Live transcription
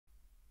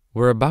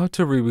We're about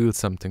to reveal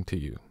something to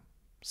you,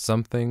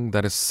 something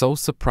that is so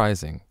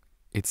surprising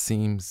it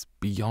seems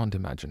beyond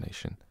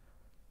imagination.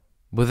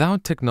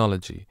 Without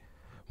technology,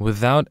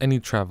 without any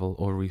travel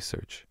or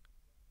research,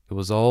 it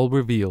was all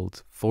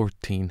revealed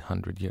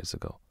 1400 years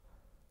ago.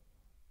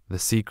 The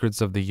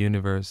secrets of the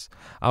universe,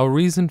 our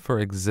reason for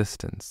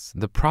existence,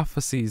 the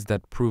prophecies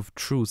that proved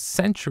true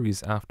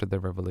centuries after their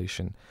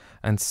revelation,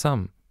 and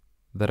some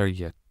that are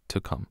yet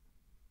to come.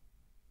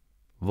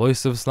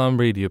 Voice of Islam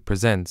Radio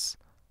presents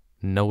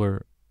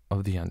Knower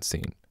of the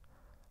Unseen,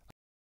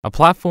 a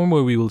platform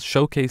where we will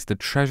showcase the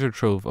treasure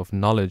trove of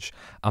knowledge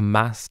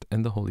amassed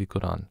in the Holy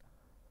Quran.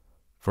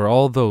 For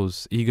all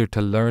those eager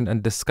to learn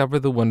and discover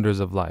the wonders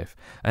of life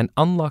and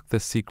unlock the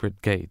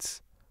secret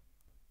gates,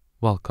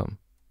 welcome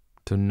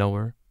to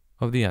Knower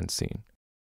of the Unseen.